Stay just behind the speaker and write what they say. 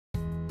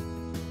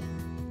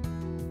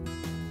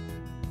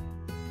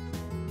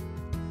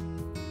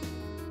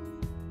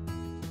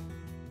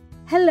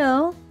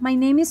Hello, my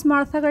name is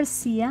Martha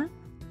Garcia.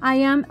 I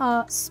am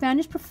a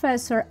Spanish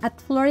professor at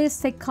Florida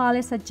State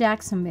College at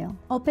Jacksonville,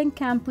 Open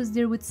Campus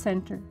Deerwood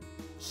Center.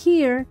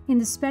 Here, in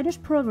the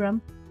Spanish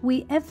program,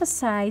 we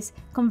emphasize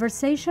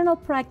conversational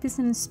practice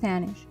in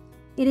Spanish.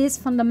 It is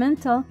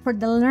fundamental for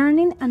the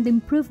learning and the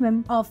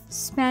improvement of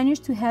Spanish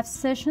to have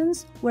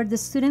sessions where the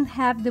students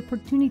have the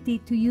opportunity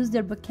to use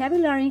their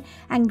vocabulary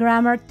and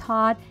grammar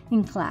taught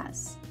in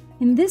class.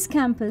 In this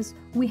campus,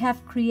 we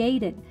have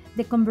created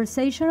the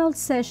conversational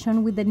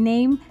session with the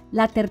name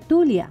La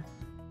Tertulia.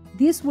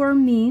 This word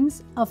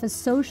means of a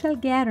social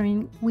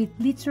gathering with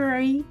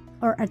literary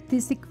or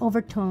artistic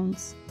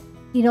overtones.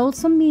 It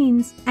also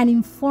means an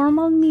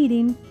informal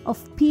meeting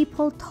of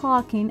people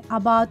talking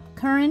about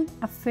current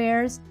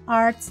affairs,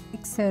 arts,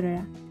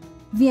 etc.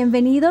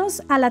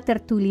 Bienvenidos a La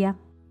Tertulia.